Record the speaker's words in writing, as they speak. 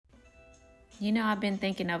I've been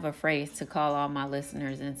thinking of a phrase to call all my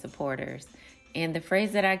listeners and supporters. And the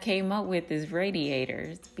phrase that I came up with is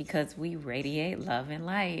radiators because we radiate love and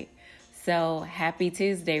light. So happy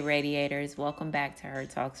Tuesday, radiators. Welcome back to Her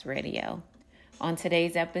Talks Radio. On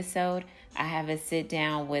today's episode, I have a sit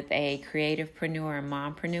down with a creativepreneur and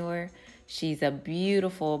mompreneur. She's a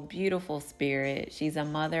beautiful, beautiful spirit. She's a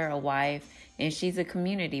mother, a wife, and she's a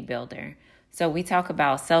community builder. So we talk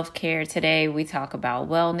about self-care today. We talk about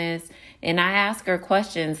wellness. And I ask her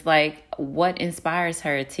questions like, what inspires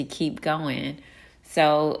her to keep going?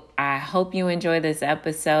 So I hope you enjoy this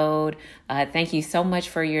episode. Thank you so much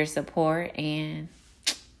for your support and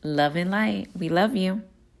love and light. We love you.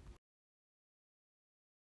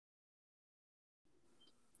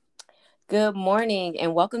 Good morning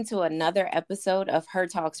and welcome to another episode of Her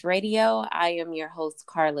Talks Radio. I am your host,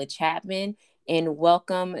 Carla Chapman, and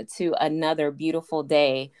welcome to another beautiful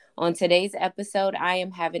day. On today's episode, I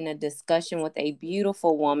am having a discussion with a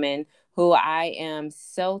beautiful woman who I am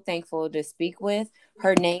so thankful to speak with.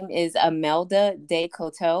 Her name is Imelda De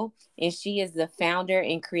Coteau, and she is the founder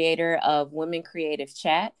and creator of Women Creative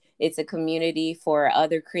Chat. It's a community for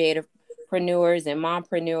other creativepreneurs and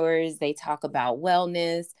mompreneurs. They talk about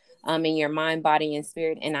wellness in your mind, body, and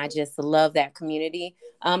spirit. And I just love that community.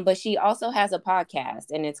 But she also has a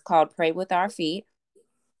podcast, and it's called Pray with Our Feet,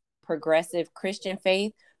 Progressive Christian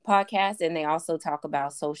Faith podcast. And they also talk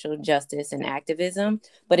about social justice and activism.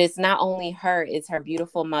 But it's not only her, it's her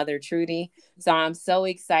beautiful mother, Trudy. So I'm so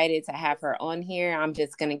excited to have her on here. I'm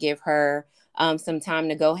just going to give her some time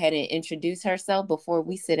to go ahead and introduce herself before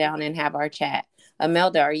we sit down and have our chat.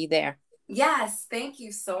 Imelda, are you there? Yes, thank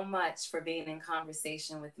you so much for being in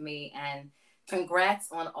conversation with me, and congrats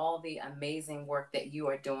on all the amazing work that you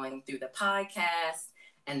are doing through the podcast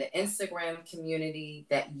and the Instagram community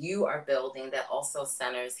that you are building that also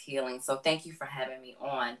centers healing. So thank you for having me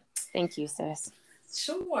on. Thank you, sis.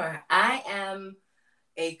 Sure. I am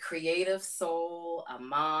a creative soul, a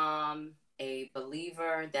mom, a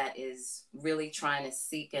believer that is really trying to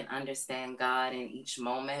seek and understand God in each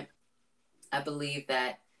moment. I believe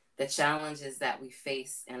that the challenges that we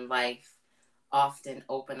face in life often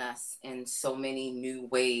open us in so many new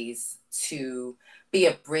ways to be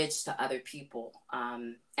a bridge to other people.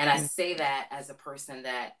 And I say that as a person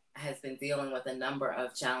that has been dealing with a number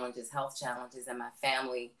of challenges, health challenges in my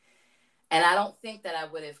family. And I don't think that I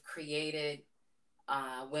would have created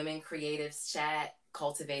Women Creatives Chat,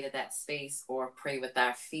 cultivated that space, or Pray with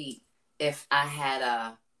Our Feet if I had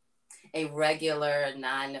a regular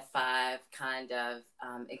 9 to 5 kind of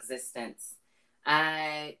existence.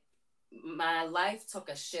 My life took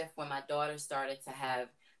a shift when my daughter started to have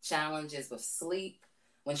challenges with sleep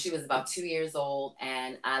when she was about 2 years old,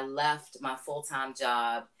 and I left my full-time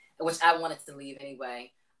job, which I wanted to leave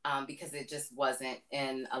anyway, because it just wasn't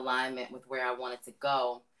in alignment with where I wanted to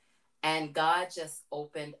go. And God just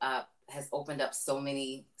has opened up so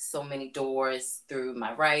many doors through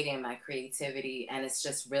my writing, my creativity, and it's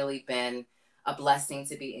just really been a blessing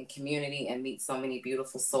to be in community and meet so many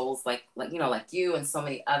beautiful souls like you and so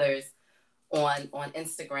many others on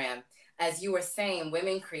Instagram. As you were saying,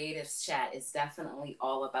 Women Creatives Chat is definitely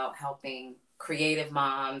all about helping creative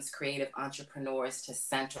moms, creative entrepreneurs to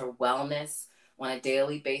center wellness on a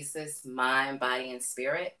daily basis, mind, body, and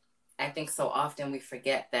spirit. I think so often we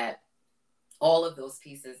forget that all of those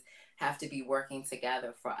pieces have to be working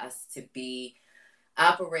together for us to be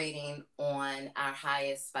operating on our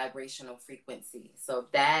highest vibrational frequency. So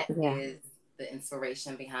that is the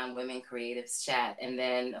inspiration behind Women Creatives Chat. And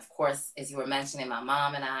then, of course, as you were mentioning, my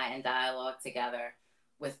mom and I in dialogue together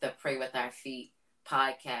with the Pray with Our Feet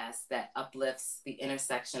podcast that uplifts the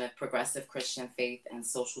intersection of progressive Christian faith and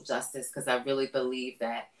social justice, because I really believe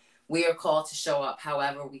that we are called to show up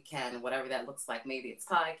however we can, whatever that looks like. Maybe it's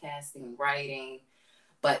podcasting, writing,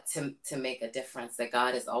 but to make a difference, that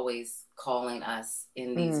God is always calling us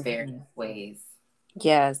in these various ways.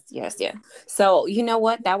 Yes. So, you know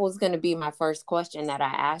what? That was going to be my first question that I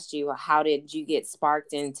asked you. How did you get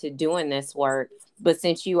sparked into doing this work? But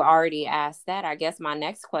since you already asked that, I guess my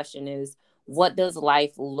next question is, what does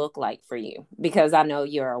life look like for you? Because I know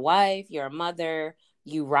you're a wife, you're a mother,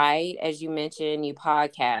 you write, as you mentioned, you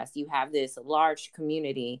podcast, you have this large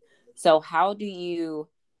community. So how do you,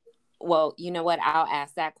 well, you know what? I'll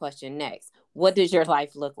ask that question next. What does your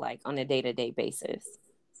life look like on a day-to-day basis?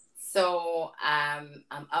 So I'm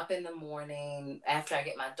up in the morning after I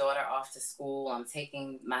get my daughter off to school. I'm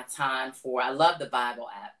taking my time I love the Bible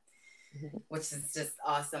app, which is just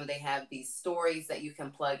awesome. They have these stories that you can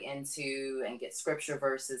plug into and get scripture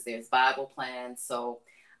verses. There's Bible plans. So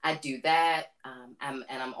I do that.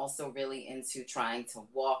 I'm also really into trying to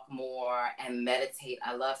walk more and meditate.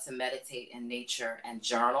 I love to meditate in nature and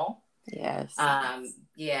journal. Yes.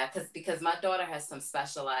 Yeah, because my daughter has some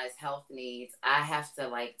specialized health needs. I have to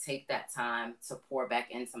like take that time to pour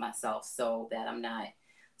back into myself so that I'm not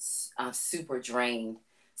super drained.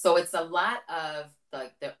 So it's a lot of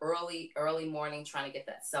like the early morning trying to get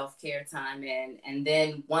that self-care time in, and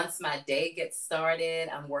then once my day gets started,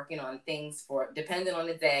 I'm working on things for, depending on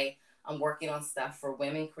the day, I'm working on stuff for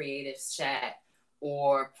Women Creatives Chat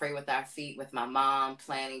or Pray with Our Feet with my mom,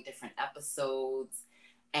 planning different episodes.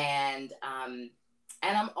 And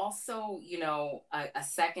I'm also, you know, a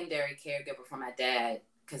secondary caregiver for my dad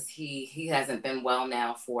because he hasn't been well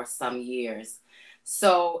now for some years.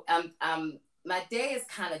 So my day is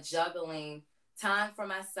kind of juggling time for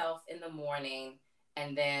myself in the morning,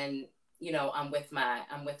 and then, you know, I'm with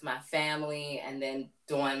my family, and then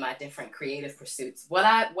doing my different creative pursuits. What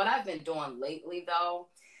I've been doing lately though,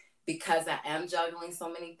 because I am juggling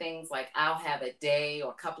so many things, like I'll have a day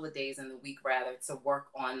or a couple of days in the week rather to work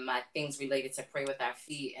on my things related to Pray with Our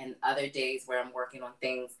Feet, and other days where I'm working on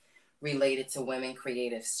things related to Women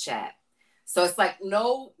Creatives Chat. So it's like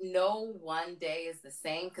no one day is the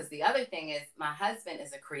same, because the other thing is my husband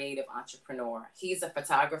is a creative entrepreneur. He's a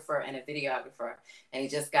photographer and a videographer, and he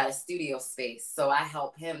just got a studio space. So I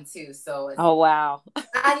help him too. So oh wow.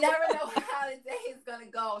 I never know how the day is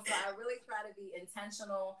gonna go. So I really try to be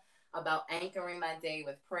intentional about anchoring my day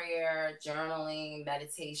with prayer, journaling,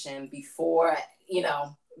 meditation before, you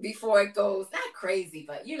know, before it goes not crazy,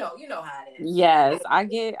 but you know how it is. Yes,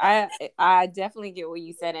 I definitely get what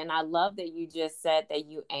you said, and I love that you just said that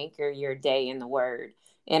you anchor your day in the word.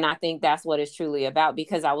 And I think that's what it's truly about,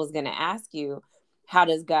 because I was going to ask you, how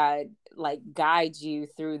does God like guide you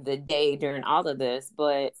through the day during all of this?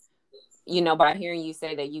 But you know, by hearing you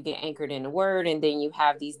say that you get anchored in the word, and then you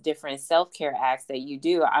have these different self-care acts that you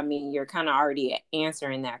do, I mean, you're kind of already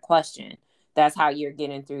answering that question. That's how you're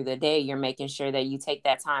getting through the day. You're making sure that you take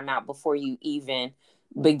that time out before you even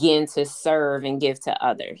begin to serve and give to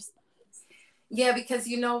others. Yeah, because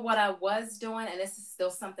you know what I was doing, and this is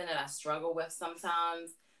still something that I struggle with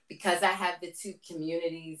sometimes, because I have the two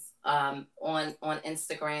communities on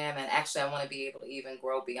Instagram, and actually I want to be able to even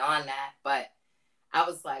grow beyond that. But I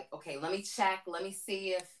was like, okay, let me check, let me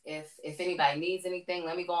see if anybody needs anything.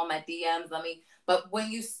 Let me go on my DMs. But when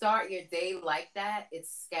you start your day like that,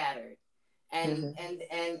 it's scattered, and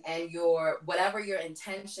Mm-hmm. and your whatever your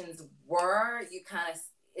intentions were, you kind of,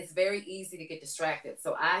 it's very easy to get distracted.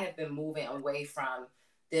 So I have been moving away from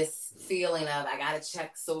this feeling of I gotta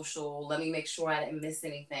check social. Let me make sure I didn't miss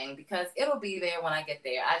anything, because it'll be there when I get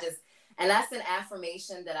there. And that's an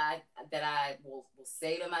affirmation that I will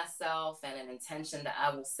say to myself, and an intention that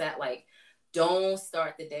I will set. Like, don't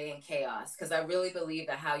start the day in chaos, because I really believe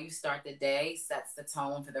that how you start the day sets the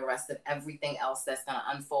tone for the rest of everything else that's going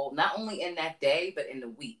to unfold, not only in that day but in the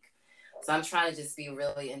week. So I'm trying to just be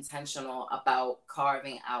really intentional about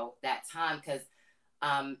carving out that time, because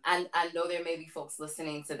I know there may be folks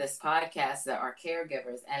listening to this podcast that are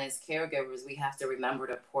caregivers, and as caregivers, we have to remember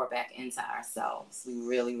to pour back into ourselves. We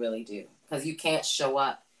really, really do, because you can't show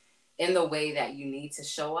up in the way that you need to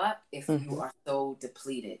show up if Mm-hmm. you are so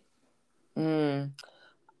depleted. Mm.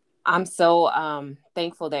 I'm so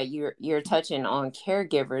thankful that you're touching on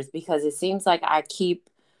caregivers, because it seems like I keep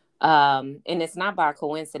and it's not by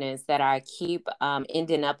coincidence that I keep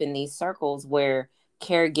ending up in these circles where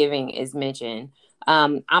caregiving is mentioned.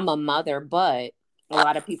 I'm a mother, but a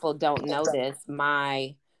lot of people don't know this.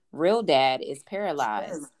 My real dad is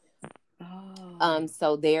paralyzed. Oh.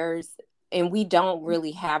 So there's, and we don't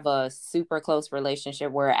really have a super close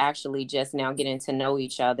relationship. We're actually just now getting to know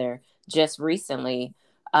each other just recently.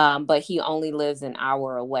 But he only lives an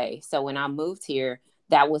hour away. So when I moved here,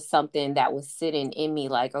 that was something that was sitting in me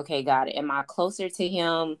like, okay, God, am I closer to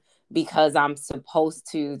him because I'm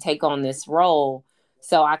supposed to take on this role?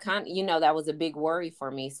 So I kind of, that was a big worry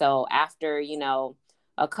for me. So after,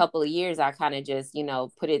 a couple of years, I kind of just,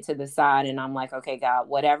 put it to the side, and I'm like, okay, God,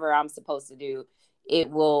 whatever I'm supposed to do, it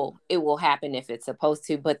will happen if it's supposed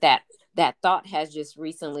to. But that thought has just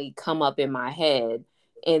recently come up in my head.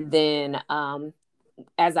 And then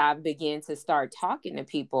as I begin to start talking to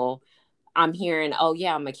people, I'm hearing, oh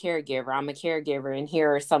yeah, I'm a caregiver, and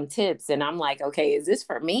here are some tips. And I'm like, okay, is this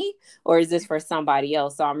for me or is this for somebody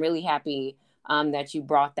else? So I'm really happy that you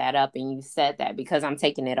brought that up and you said that, because I'm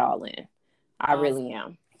taking it all in. I Awesome. really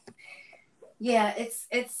am. Yeah, it's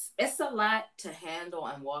a lot to handle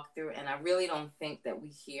and walk through, and I really don't think that we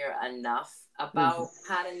hear enough Mm-hmm. about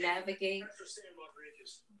how to navigate.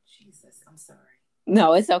 Jesus, I'm sorry.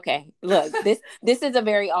 No, it's okay. Look, this is a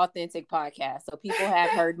very authentic podcast. So people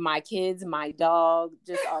have heard my kids, my dog,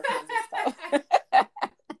 just all kinds of stuff.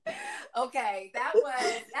 Okay, that's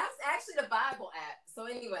actually the Bible app. So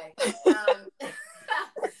anyway,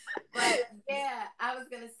 but yeah, I was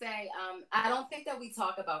gonna say, I don't think that we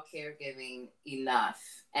talk about caregiving enough,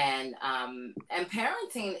 and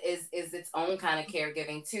parenting is its own kind of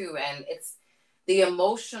caregiving too, and it's the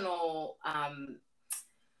emotional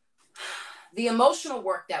the emotional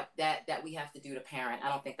work that we have to do to parent. I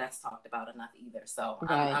don't think that's talked about enough either. So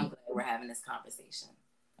Right. I'm glad we're having this conversation.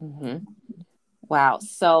 Hmm. Wow.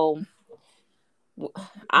 So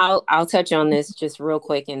I'll touch on this just real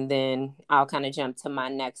quick, and then I'll kind of jump to my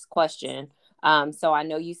next question. So I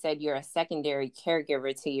know you said you're a secondary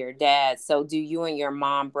caregiver to your dad. So do you and your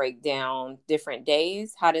mom break down different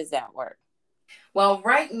days? How does that work? Well,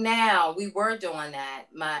 right now we were doing that.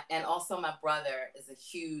 And also my brother is a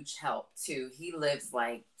huge help too. He lives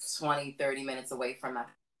like 20-30 minutes away from my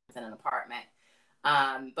parents in an apartment.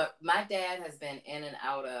 But my dad has been in and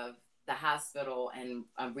out of the hospital and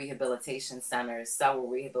rehabilitation centers, several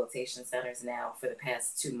rehabilitation centers now for the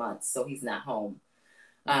past 2 months. So he's not home.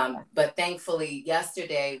 But thankfully,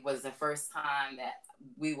 yesterday was the first time that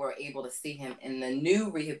we were able to see him in the new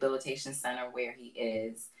rehabilitation center where he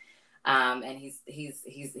is. And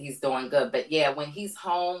he's doing good. But yeah, when he's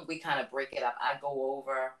home, we kind of break it up. I go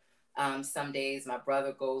over some days, my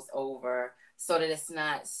brother goes over, so that it's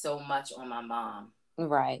not so much on my mom.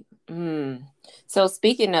 Right. Mm. So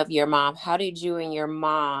speaking of your mom, how did you and your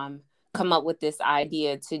mom come up with this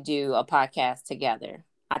idea to do a podcast together?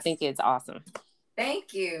 I think it's awesome.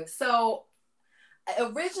 Thank you. So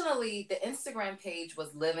originally the Instagram page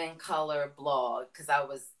was Living Color Blog, because I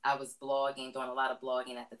was blogging, doing a lot of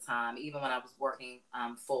blogging at the time, even when I was working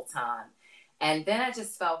full time. And then I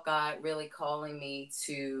just felt God really calling me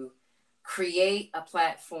to create a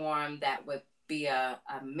platform that would be a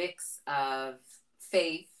mix of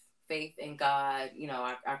faith, faith in God,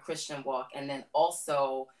 our Christian walk, and then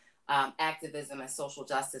also activism and social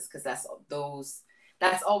justice, because that's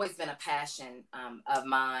always been a passion of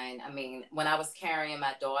mine. I mean, when I was carrying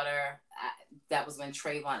my daughter, that was when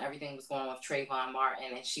everything was going on with Trayvon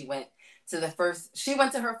Martin, and she went to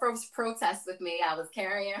her first protest with me. I was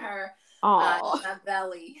carrying her in my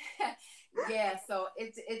belly. Yeah, so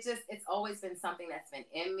it's always been something that's been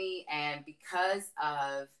in me, and because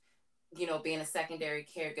of being a secondary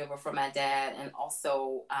caregiver for my dad, and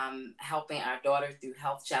also helping our daughter through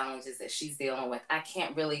health challenges that she's dealing with, I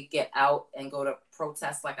can't really get out and go to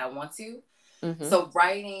protests like I want to. Mm-hmm. So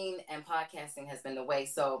writing and podcasting has been the way.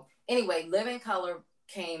 So anyway, Living Color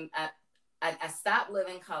came. I stopped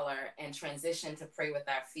Living Color and transitioned to Pray with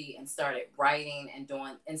Our Feet, and started writing and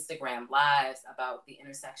doing Instagram lives about the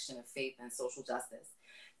intersection of faith and social justice,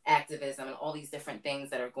 activism, and all these different things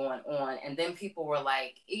that are going on. And then people were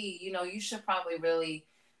like, you should probably really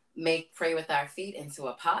make Pray with Our Feet into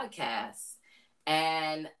a podcast.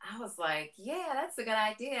 And I was like, yeah, that's a good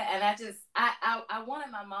idea. And I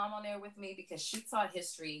wanted my mom on there with me, because she taught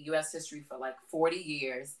U.S. history for like 40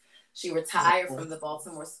 years. She retired from the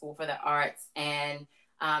Baltimore School for the Arts, and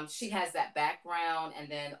she has that background. And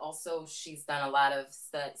then also she's done a lot of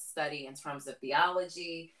study in terms of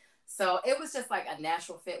theology. So it was just like a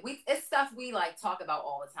natural fit. It's stuff we like talk about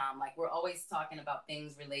all the time. Like, we're always talking about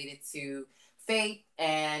things related to faith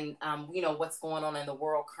and, what's going on in the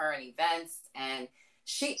world, current events. And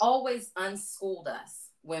she always unschooled us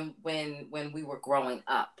when we were growing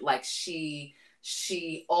up. Like, she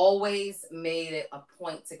always made it a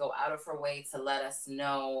point to go out of her way to let us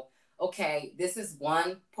know, okay, this is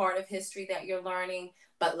one part of history that you're learning,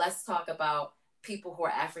 but let's talk about people who are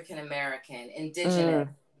African American, Indigenous,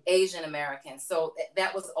 Asian American. So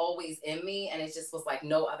that was always in me, and it just was like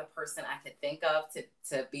no other person I could think of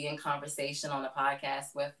to be in conversation on a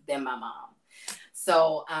podcast with than my mom.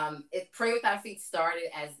 So Pray with Our Feet started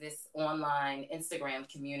as this online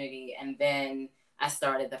Instagram community, and then I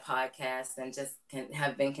started the podcast, and just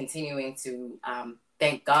have been continuing to,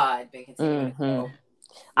 thank God, been continuing to grow.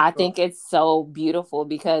 I think it's so beautiful,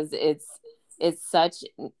 because it's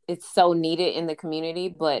so needed in the community,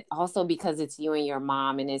 but also because it's you and your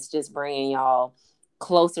mom, and it's just bringing y'all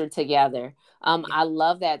closer together. I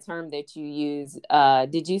love that term that you use.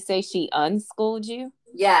 Did you say she unschooled you?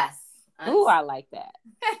 Yes. Ooh, I like that.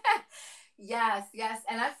 Yes.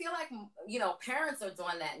 And I feel like, parents are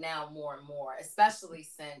doing that now more and more, especially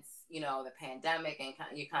since, the pandemic, and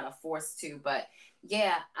you're kind of forced to. But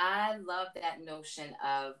yeah, I love that notion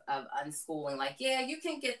of unschooling. Like, yeah, you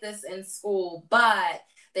can get this in school, but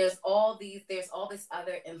there's all this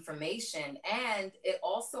other information. And it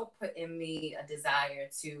also put in me a desire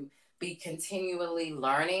to be continually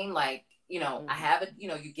learning. Like, I have it, you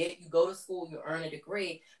go to school, you earn a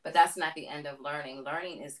degree, but that's not the end of learning.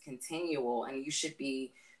 Learning is continual, and you should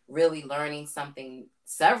be really learning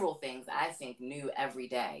several things, I think, new every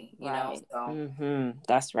day, Right. so.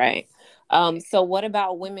 That's right. So what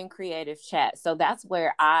about Women Creative Chat? So that's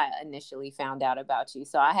where I initially found out about you.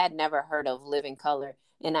 So I had never heard of Living Color,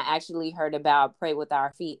 and I actually heard about Pray with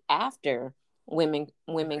Our Feet after Women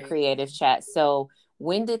Creative Chat. So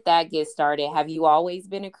when did that get started? Have you always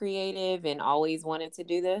been a creative and always wanted to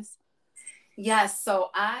do this? Yes. So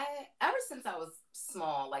ever since I was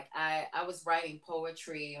small, like I was writing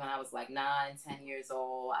poetry when I was like 9, 10 years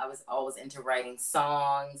old. I was always into writing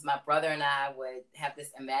songs. My brother and I would have this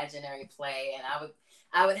imaginary play, and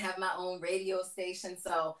I would have my own radio station.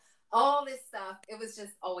 So all this stuff, it was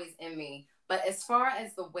just always in me. But as far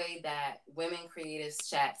as the way that Women Creatives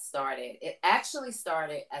Chat started, it actually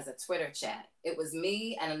started as a Twitter chat. It was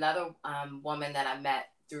me and another woman that I met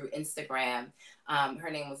through Instagram. Her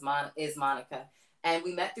name is Monica. And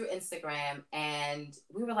we met through Instagram, and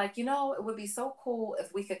we were like, it would be so cool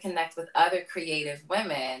if we could connect with other creative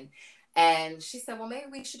women. And she said, well, maybe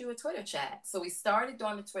we should do a Twitter chat. So we started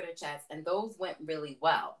doing the Twitter chats, and those went really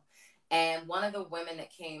well. And one of the women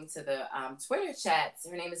that came to the Twitter chats,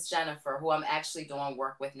 her name is Jennifer, who I'm actually doing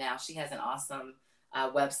work with now. She has an awesome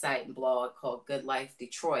website and blog called Good Life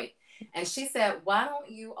Detroit. And she said, why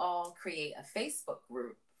don't you all create a Facebook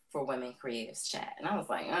group for Women Creatives Chat? And I was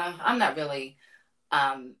like, I'm not really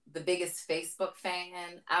the biggest Facebook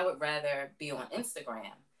fan. I would rather be on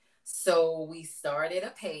Instagram. So we started a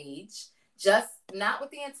page, just not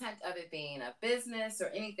with the intent of it being a business or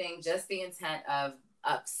anything, just the intent of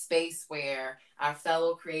a space where our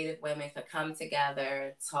fellow creative women could come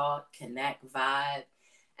together, talk, connect, vibe.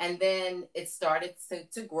 And then it started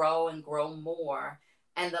to grow and grow more.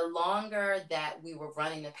 And the longer that we were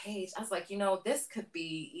running the page, I was like, this could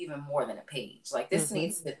be even more than a page. Like, this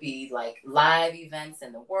needs to be like live events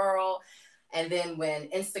in the world. And then when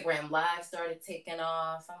Instagram Live started taking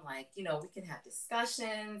off, I'm like, we can have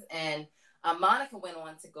discussions. And Monica went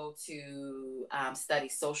on to go to study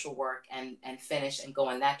social work and finish and go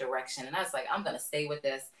in that direction. And I was like, I'm going to stay with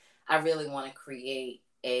this. I really want to create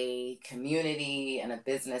a community and a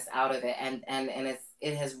business out of it. And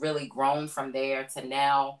it has really grown from there to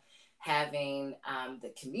now having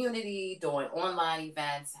the community, doing online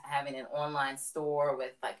events, having an online store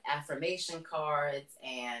with like affirmation cards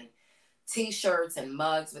and T-shirts and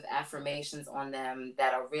mugs with affirmations on them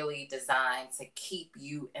that are really designed to keep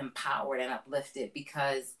you empowered and uplifted,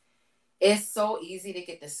 because it's so easy to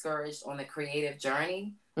get discouraged on the creative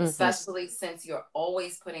journey, especially since you're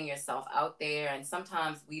always putting yourself out there. And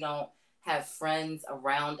sometimes we don't have friends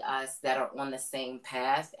around us that are on the same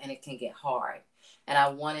path, and it can get hard. And I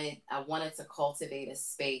wanted to cultivate a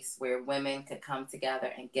space where women could come together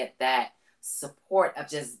and get that support of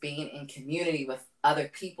just being in community with other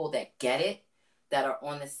people that get it, that are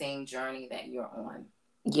on the same journey that you're on.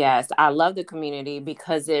 Yes, I love the community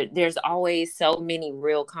because there's always so many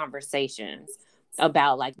real conversations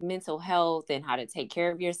about like mental health and how to take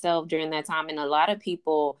care of yourself during that time. And a lot of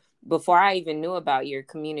people, before I even knew about your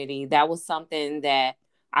community, that was something that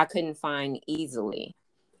I couldn't find easily.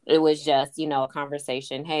 It was just, a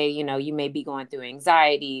conversation. Hey, you may be going through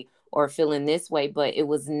anxiety or feeling this way, but it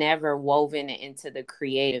was never woven into the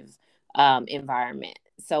creative environment.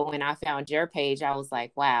 So when I found your page, I was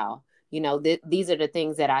like, wow, these are the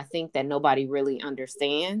things that I think that nobody really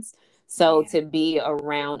understands. So to be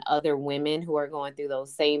around other women who are going through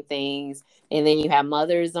those same things, and then you have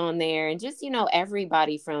mothers on there, and just,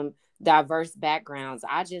 everybody from diverse backgrounds,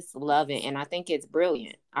 I just love it. And I think it's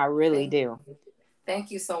brilliant. I really do.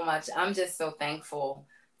 Thank you so much. I'm just so thankful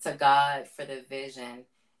to God for the vision.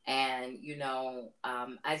 And,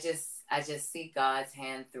 I just see God's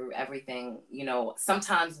hand through everything.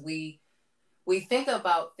 Sometimes we think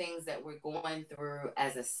about things that we're going through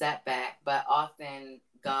as a setback, but often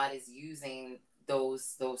God is using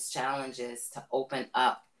those challenges to open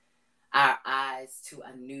up our eyes to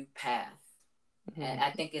a new path. And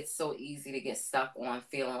I think it's so easy to get stuck on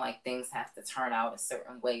feeling like things have to turn out a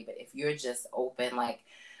certain way. But if you're just open, like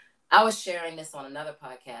I was sharing this on another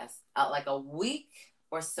podcast, like a week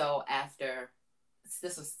or so after,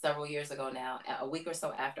 this was several years ago now, a week or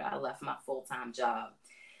so after I left my full-time job,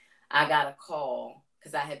 I got a call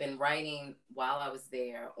because I had been writing while I was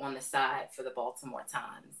there on the side for the Baltimore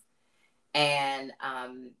Times. And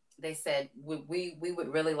they said, we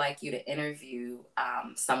would really like you to interview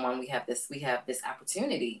someone. We have this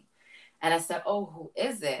opportunity. And I said, oh, who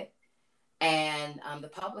is it? And the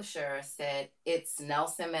publisher said it's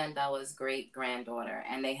Nelson Mandela's great granddaughter,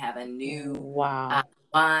 and they have a new uh,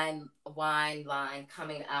 Wow. wine line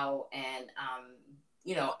coming out. And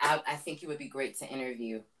I think it would be great to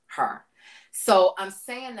interview her. So I'm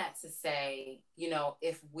saying that to say,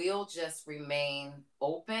 if we'll just remain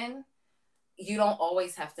open, you don't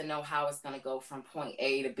always have to know how it's going to go from point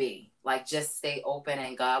A to B. Like, just stay open,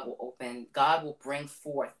 and God will bring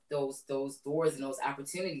forth those doors and those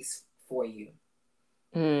opportunities for you.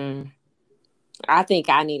 Mm. I think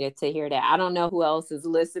I needed to hear that. I don't know who else is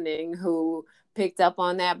listening who picked up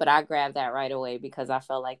on that, but I grabbed that right away because I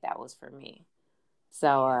felt like that was for me.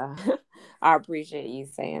 So I appreciate you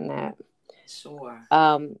saying that. Sure.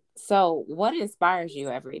 So what inspires you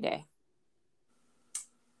every day?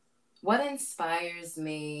 What inspires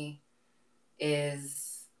me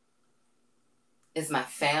is my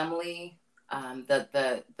family,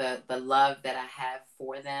 the love that I have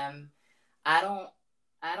for them. I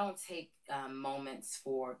don't take moments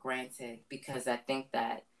for granted, because I think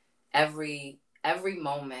that every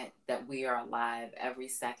moment that we are alive, every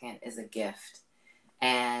second is a gift.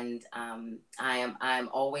 And I'm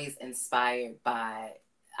always inspired by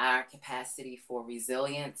our capacity for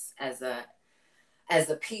resilience as a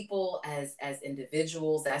people, as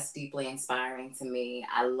individuals. That's deeply inspiring to me.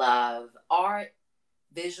 I love art,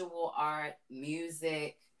 visual art,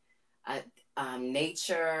 music, uh,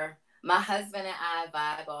 nature. My husband and I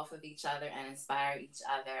vibe off of each other and inspire each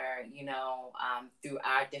other, through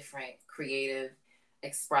our different creative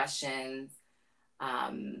expressions.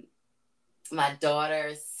 Um, my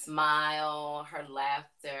daughter's smile, her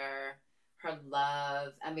laughter, her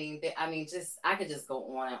love. Just I could just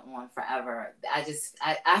go on and on forever.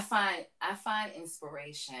 I find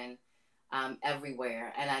inspiration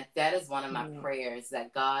everywhere, and that is one of my prayers,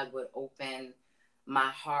 that God would open my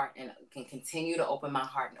heart and can continue to open my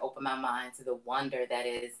heart and open my mind to the wonder that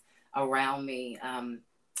is around me.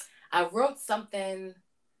 I wrote something.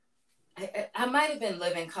 I might have been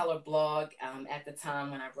Living Color blog at the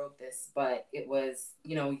time when I wrote this, but it was,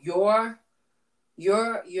 your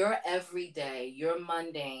everyday, your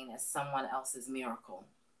mundane as someone else's miracle.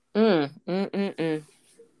 And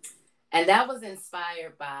that was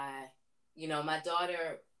inspired by, my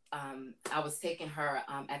daughter. I was taking her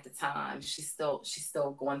at the time. She's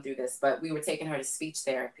still going through this, but we were taking her to speech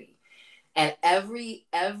therapy, and every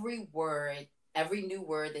word, every new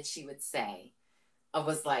word that she would say, I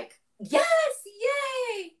was like, yes,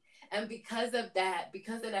 yay! And because of that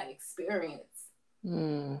experience,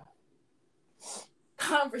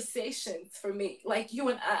 conversations for me, like you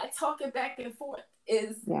and I talking back and forth,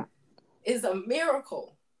 is a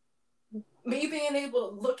miracle. Me being able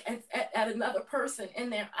to look at another person in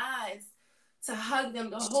their eyes, to hug them,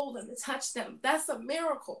 to hold them, to touch them, that's a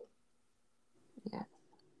miracle. Yeah.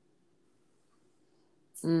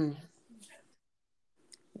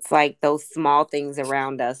 It's like those small things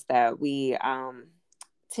around us that we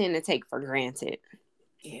tend to take for granted.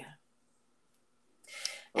 Yeah.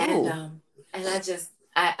 And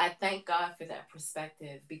I thank God for that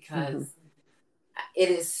perspective, because it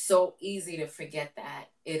is so easy to forget that.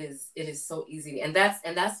 It is so easy. And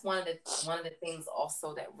that's one of the things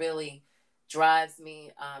also that really drives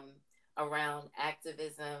me around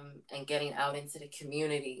activism and getting out into the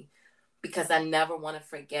community, because I never want to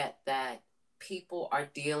forget that people are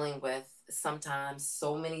dealing with sometimes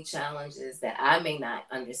so many challenges that I may not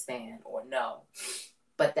understand or know,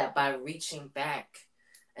 but that by reaching back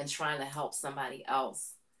and trying to help somebody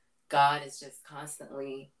else, God is just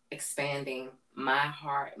constantly expanding my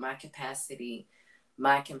heart, my capacity,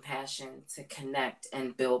 my compassion to connect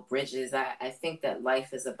and build bridges. I think that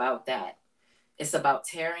life is about that. It's about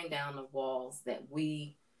tearing down the walls that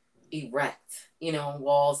we erect,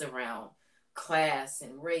 walls around class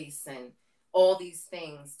and race and all these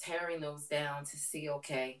things, tearing those down to see,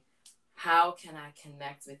 okay, how can I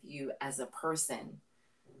connect with you as a person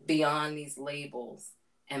beyond these labels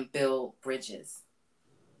and build bridges?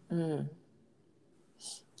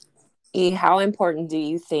 How important do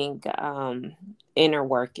you think inner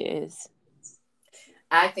work is?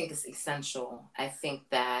 I think it's essential. I think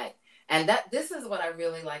that, and that this is what I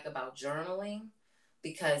really like about journaling,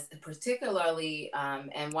 because particularly,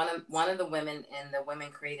 and one of the women in the Women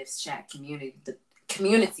Creatives Chat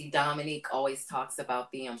community, Dominique, always talks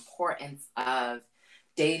about the importance of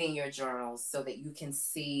dating your journals so that you can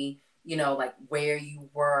see, like where you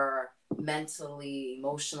were mentally,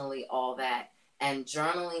 emotionally, all that. And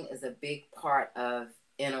journaling is a big part of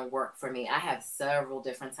inner work for me. I have several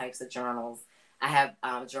different types of journals. I have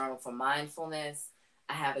a journal for mindfulness.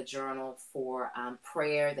 I have a journal for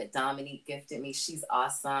prayer that Dominique gifted me. She's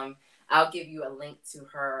awesome. I'll give you a link to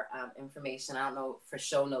her information. I don't know, for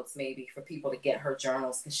show notes, maybe for people to get her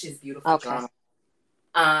journals, because she's beautiful Okay. journal.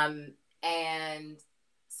 And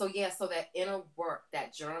so, yeah, so that inner work,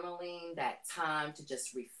 that journaling, that time to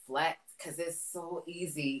just reflect, because it's so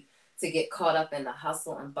easy to get caught up in the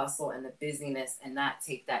hustle and bustle and the busyness and not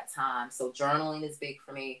take that time. So journaling is big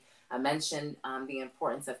for me. I mentioned the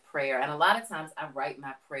importance of prayer. And a lot of times I write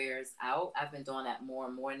my prayers out. I've been doing that more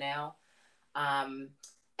and more now.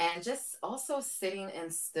 And just also sitting in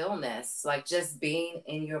stillness, like just being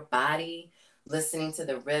in your body, listening to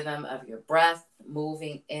the rhythm of your breath,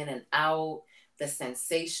 moving in and out, the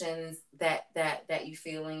sensations that you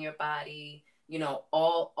feel in your body. You know,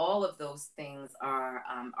 all of those things are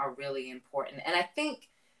really important. And I think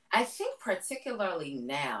particularly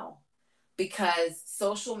now, because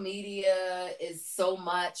social media is so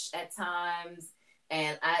much at times,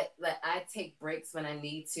 and I take breaks when I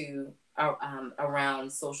need to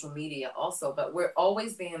around social media also. But we're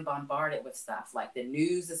always being bombarded with stuff, like the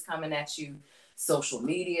news is coming at you, social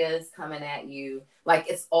media is coming at you, like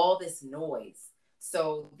it's all this noise.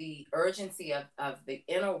 So the urgency of the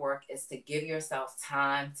inner work is to give yourself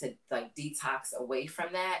time to like detox away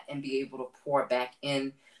from that and be able to pour back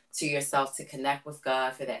in to yourself, to connect with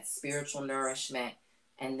God for that spiritual nourishment,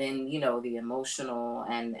 and then, you know, the emotional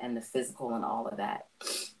and the physical and all of that.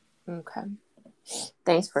 Okay.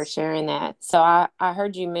 Thanks for sharing that. So I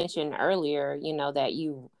heard you mention earlier, you know, that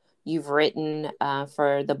you've written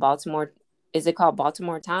for the Baltimore, is it called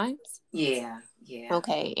Baltimore Times? Yeah.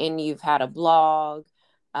 Okay. And you've had a blog.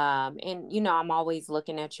 And, you know, I'm always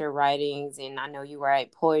looking at your writings, and I know you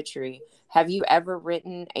write poetry. Have you ever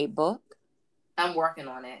written a book? I'm working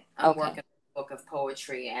on it. I'm Okay. working on a book of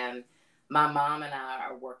poetry, and my mom and I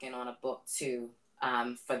are working on a book too,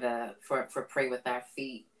 for Pray With Our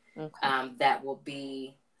Feet. Okay. That will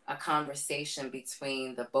be a conversation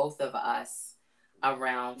between the both of us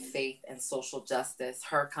around faith and social justice.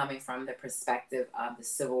 Her coming from the perspective of the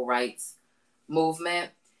civil rights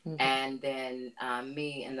movement, Mm-hmm. and then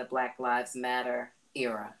me in the Black Lives Matter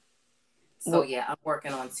era. So yeah, I'm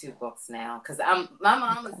working on 2 books now, because my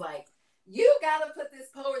mom is like, you gotta put this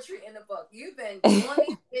poetry in the book. You've been doing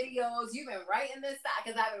these videos, you've been writing this stuff,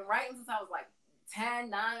 because I've been writing since I was like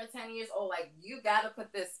 9 or 10 years old. Like, you gotta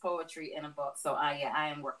put this poetry in a book. So I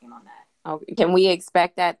am working on that. Okay. Can we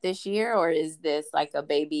expect that this year, or is this like a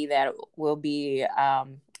baby that will be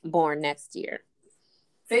born next year?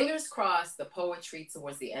 Fingers crossed, the poetry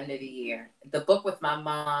towards the end of the year. The book with my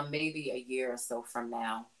mom, maybe a year or so from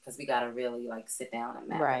now, because we gotta really like sit down and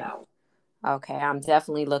map it out. Okay, I'm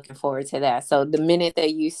definitely looking forward to that. So the minute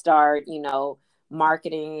that you start, you know,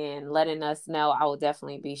 marketing and letting us know, I will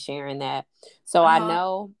definitely be sharing that. So I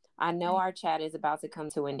know our chat is about to come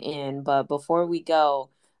to an end, but before we go,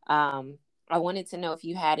 I wanted to know if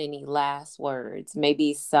you had any last words,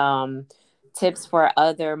 maybe some tips for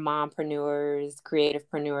other mompreneurs,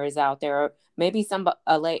 creativepreneurs out there, or maybe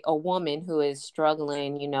a woman who is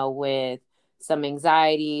struggling, you know, with some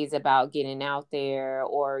anxieties about getting out there,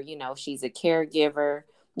 or, you know, she's a caregiver,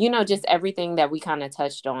 you know, just everything that we kind of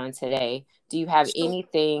touched on today. Do you have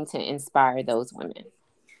anything to inspire those women?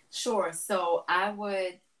 Sure. So I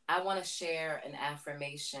want to share an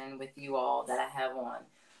affirmation with you all that I have on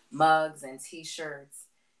mugs and t-shirts.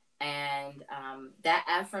 And that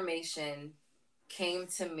affirmation came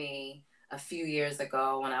to me a few years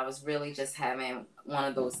ago when I was really just having one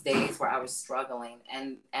of those days where I was struggling.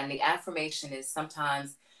 And the affirmation is,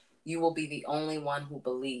 sometimes you will be the only one who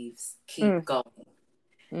believes. Keep going.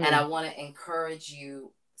 And I want to encourage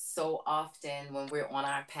you. So often when we're on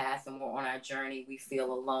our path and we're on our journey, we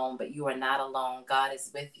feel alone, but you are not alone. God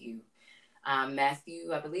is with you.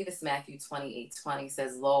 Matthew, I believe it's Matthew 28:20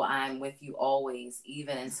 says, lo, I am with you always,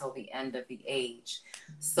 even until the end of the age.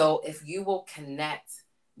 So if you will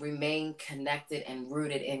remain connected and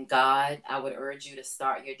rooted in God, I would urge you to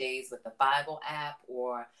start your days with the Bible app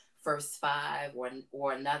or First Five,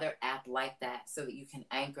 or another app like that, so that you can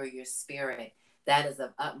anchor your spirit. That is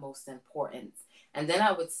of utmost importance. And then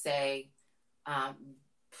I would say,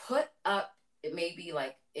 put up, it may be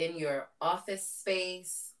like in your office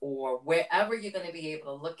space or wherever you're going to be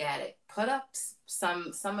able to look at it, put up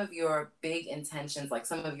some of your big intentions, like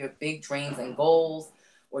some of your big dreams and goals,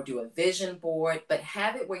 or do a vision board, but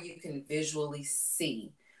have it where you can visually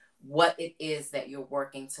see what it is that you're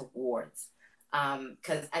working towards.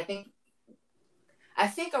 Because I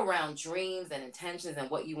think around dreams and intentions and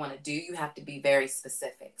what you want to do, you have to be very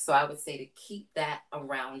specific. So I would say to keep that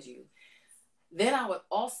around you. Then I would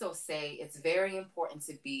also say it's very important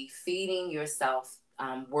to be feeding yourself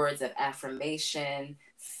words of affirmation,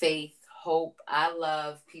 faith, hope. I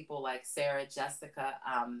love people like Sarah Jessica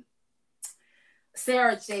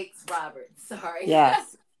Sarah Jakes Roberts. Sorry.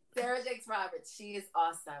 Yes. Sarah Jakes Roberts. She is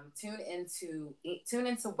awesome. Tune into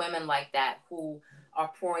women like that who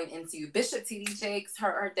are pouring into you. Bishop T.D. Jakes,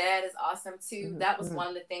 her dad is awesome too. That was one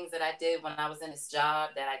of the things that I did when I was in this job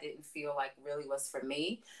that I didn't feel like really was for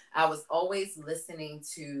me. I was always listening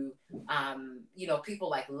to, people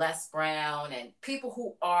like Les Brown and people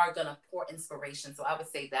who are gonna pour inspiration. So I would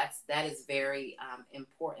say that is very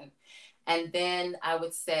important. And then I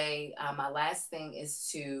would say my last thing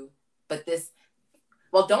is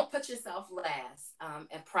don't put yourself last,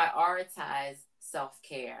 and prioritize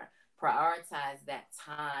self-care. Prioritize that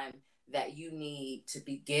time that you need to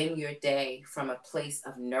begin your day from a place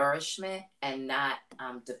of nourishment and not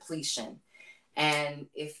depletion. And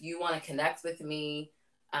if you want to connect with me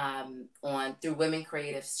on through Women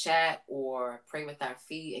Creatives Chat or Pray with Our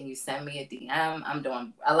Feet, and you send me a DM, I'm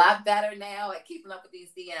doing a lot better now at keeping up with these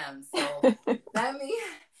DMs. So send me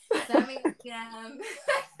a DM.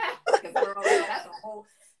 Girl,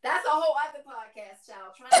 that's a whole other podcast,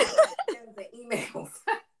 child. Trying to send the emails.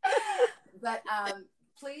 But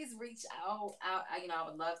please reach out. I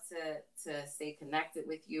would love to stay connected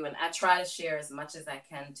with you, and I try to share as much as I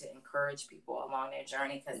can to encourage people along their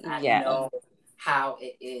journey because I know how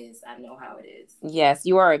it is. I know how it is. Yes,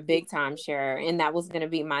 you are a big time sharer, and that was going to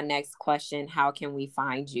be my next question. How can we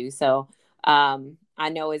find you? So I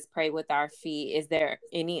know it's Pray with Our Feet. Is there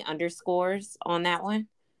any underscores on that one?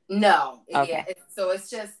 No. Okay. Yeah. So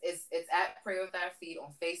it's at Pray with Our Feet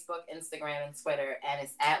on Facebook, Instagram, and Twitter, and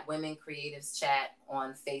it's at Women Creatives Chat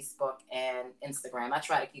on Facebook and Instagram. I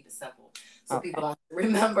try to keep it simple so people don't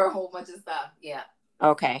remember a whole bunch of stuff. Yeah.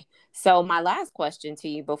 Okay. So my last question to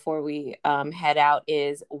you before we head out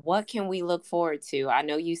is, what can we look forward to? I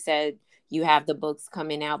know you said you have the books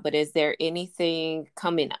coming out, but is there anything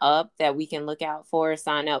coming up that we can look out for,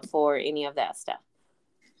 sign up for, any of that stuff?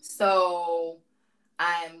 So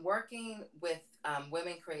I'm working with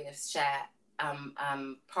Women Creatives Chat.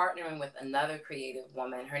 I'm partnering with another creative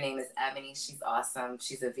woman. Her name is Ebony. She's awesome.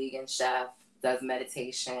 She's a vegan chef, does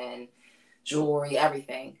meditation, jewelry,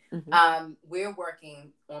 everything. We're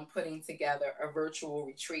working on putting together a virtual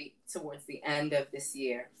retreat towards the end of this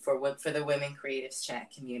year for the Women Creatives Chat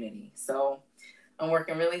community. So I'm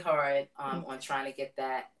working really hard on trying to get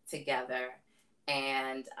that together.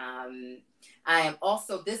 And I am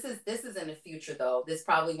also, this is in the future though. This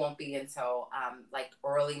probably won't be until like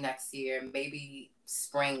early next year, maybe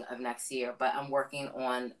spring of next year, but I'm working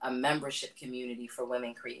on a membership community for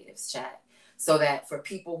Women Creatives Chat. So that for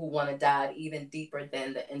people who want to dive even deeper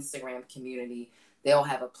than the Instagram community, they'll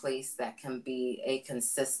have a place that can be a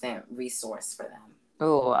consistent resource for them.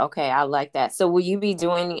 Oh, okay. I like that. So will you be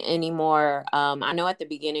doing any more? I know at the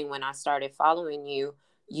beginning when I started following you,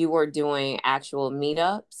 you were doing actual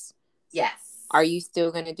meetups. Yes. Are you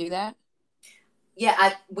still going to do that?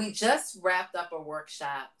 Yeah, we just wrapped up a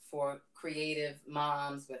workshop for creative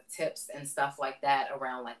moms with tips and stuff like that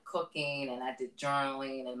around like cooking, and I did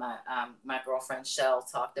journaling, and my girlfriend Shell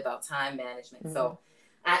talked about time management. So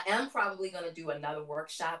I am probably going to do another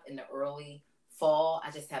workshop in the early fall.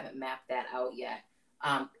 I just haven't mapped that out yet.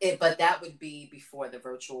 But that would be before the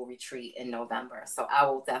virtual retreat in November. So I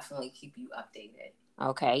will definitely keep you updated.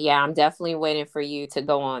 Okay. Yeah, I'm definitely waiting for you to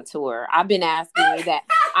go on tour. I've been asking you that.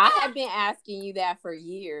 I have been asking you that for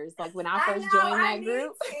years. Like when I first joined that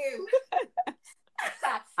group,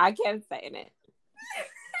 I kept saying it.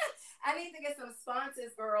 I need to get some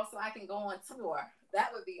sponsors, girl, so I can go on tour. That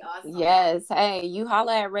would be awesome. Yes. Hey, you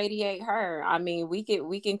holla at Radiate Her. I mean, we can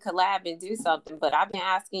collab and do something, but I've been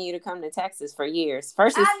asking you to come to Texas for years. I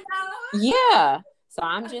know. Yeah. So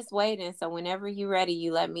I'm just waiting. So whenever you're ready,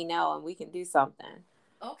 you let me know and we can do something.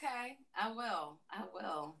 Okay, I will.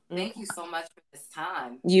 Thank you so much for this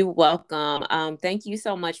time. You're welcome. Thank you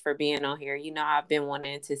so much for being on here. You know, I've been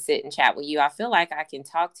wanting to sit and chat with you. I feel like I can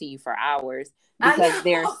talk to you for hours because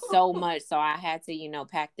there's so much. So I had to,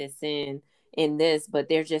 pack this in this, but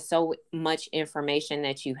there's just so much information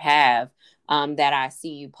that you have that I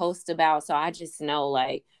see you post about. So I just know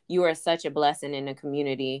like you are such a blessing in the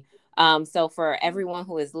community. So for everyone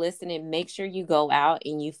who is listening, make sure you go out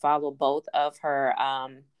and you follow both of her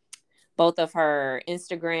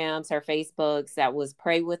Instagrams, her Facebooks. That was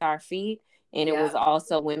Pray with Our Feet, and it was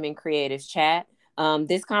also Women Creatives Chat.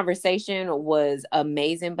 This conversation was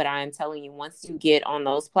amazing, but I am telling you, once you get on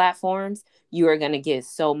those platforms, you are going to get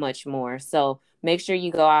so much more. So make sure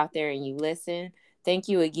you go out there and you listen. Thank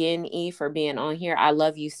you again, E, for being on here. I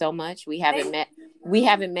love you so much. We haven't met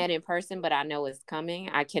in person, but I know it's coming.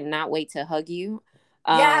 I cannot wait to hug you.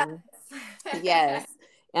 Yes.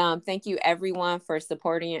 Thank you everyone for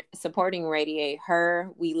supporting Radiate Her.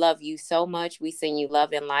 We love you so much. We send you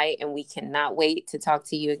love and light, and we cannot wait to talk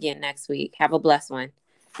to you again next week. Have a blessed one.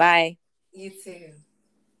 Bye. You too.